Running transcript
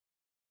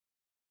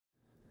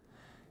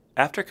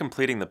After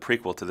completing the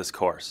prequel to this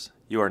course,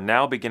 you are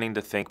now beginning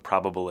to think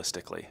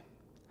probabilistically.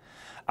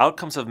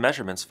 Outcomes of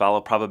measurements follow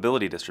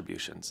probability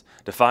distributions,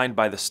 defined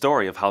by the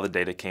story of how the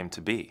data came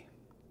to be.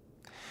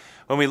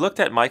 When we looked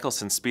at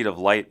Michelson's speed of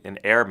light in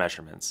air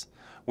measurements,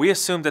 we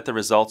assumed that the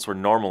results were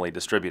normally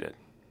distributed.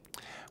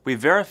 We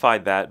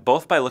verified that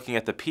both by looking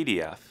at the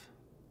PDF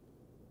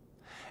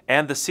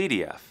and the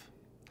CDF,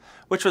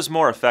 which was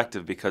more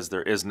effective because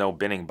there is no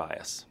binning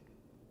bias.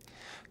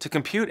 To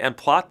compute and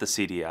plot the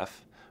CDF,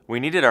 we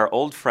needed our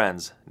old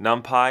friends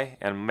NumPy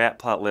and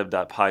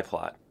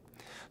matplotlib.pyplot,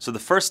 so the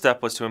first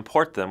step was to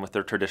import them with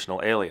their traditional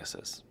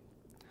aliases.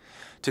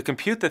 To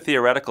compute the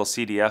theoretical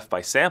CDF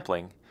by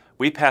sampling,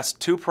 we passed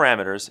two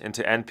parameters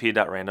into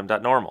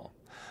np.random.normal,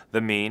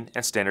 the mean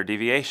and standard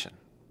deviation.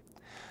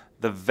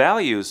 The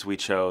values we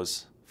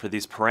chose for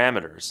these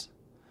parameters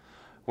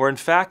were in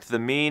fact the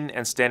mean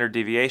and standard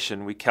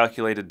deviation we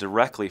calculated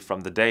directly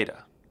from the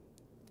data.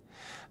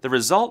 The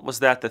result was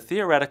that the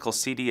theoretical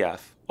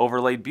CDF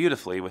overlaid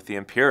beautifully with the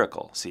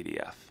empirical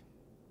CDF.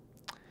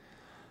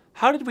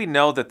 How did we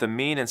know that the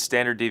mean and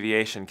standard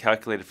deviation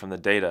calculated from the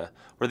data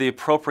were the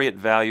appropriate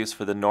values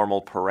for the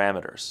normal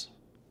parameters?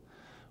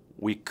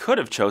 We could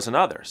have chosen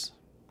others.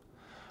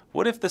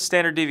 What if the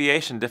standard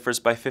deviation differs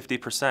by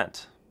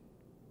 50%?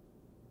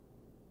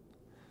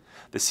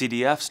 The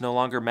CDFs no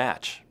longer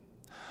match.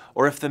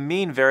 Or if the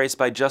mean varies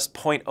by just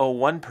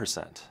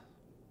 0.01%.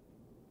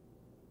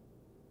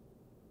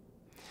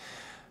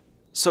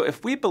 So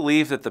if we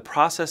believe that the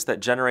process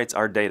that generates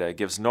our data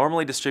gives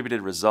normally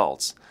distributed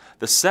results,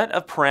 the set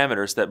of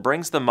parameters that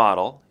brings the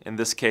model, in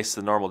this case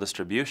the normal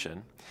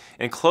distribution,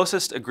 in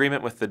closest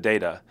agreement with the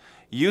data,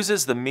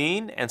 uses the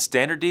mean and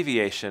standard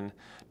deviation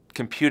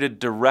computed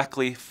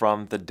directly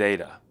from the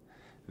data.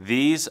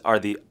 These are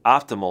the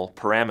optimal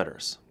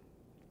parameters.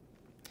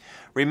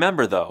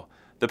 Remember though,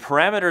 the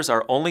parameters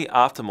are only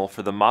optimal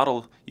for the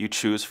model you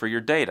choose for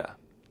your data.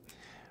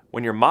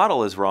 When your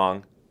model is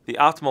wrong, the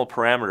optimal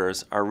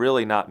parameters are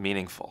really not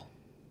meaningful.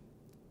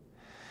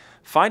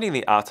 Finding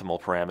the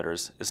optimal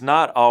parameters is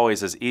not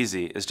always as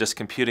easy as just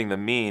computing the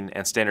mean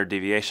and standard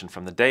deviation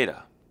from the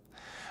data.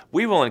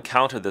 We will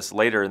encounter this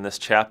later in this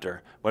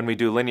chapter when we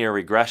do linear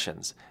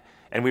regressions,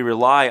 and we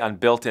rely on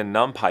built-in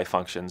NumPy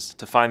functions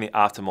to find the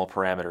optimal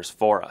parameters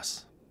for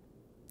us.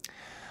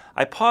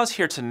 I pause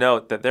here to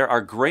note that there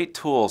are great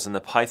tools in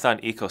the Python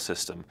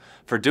ecosystem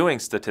for doing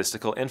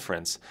statistical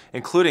inference,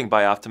 including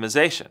by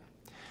optimization.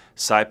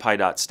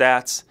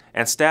 SciPy.stats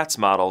and stats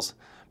models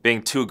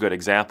being two good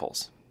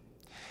examples.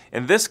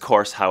 In this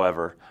course,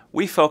 however,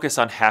 we focus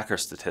on hacker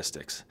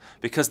statistics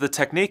because the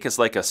technique is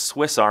like a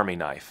Swiss Army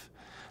knife.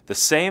 The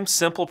same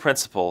simple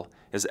principle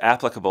is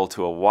applicable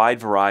to a wide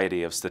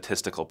variety of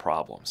statistical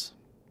problems.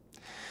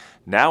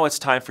 Now it's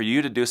time for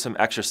you to do some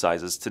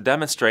exercises to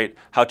demonstrate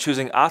how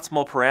choosing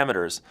optimal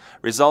parameters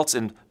results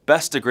in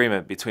best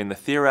agreement between the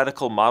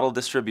theoretical model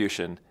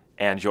distribution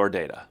and your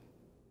data.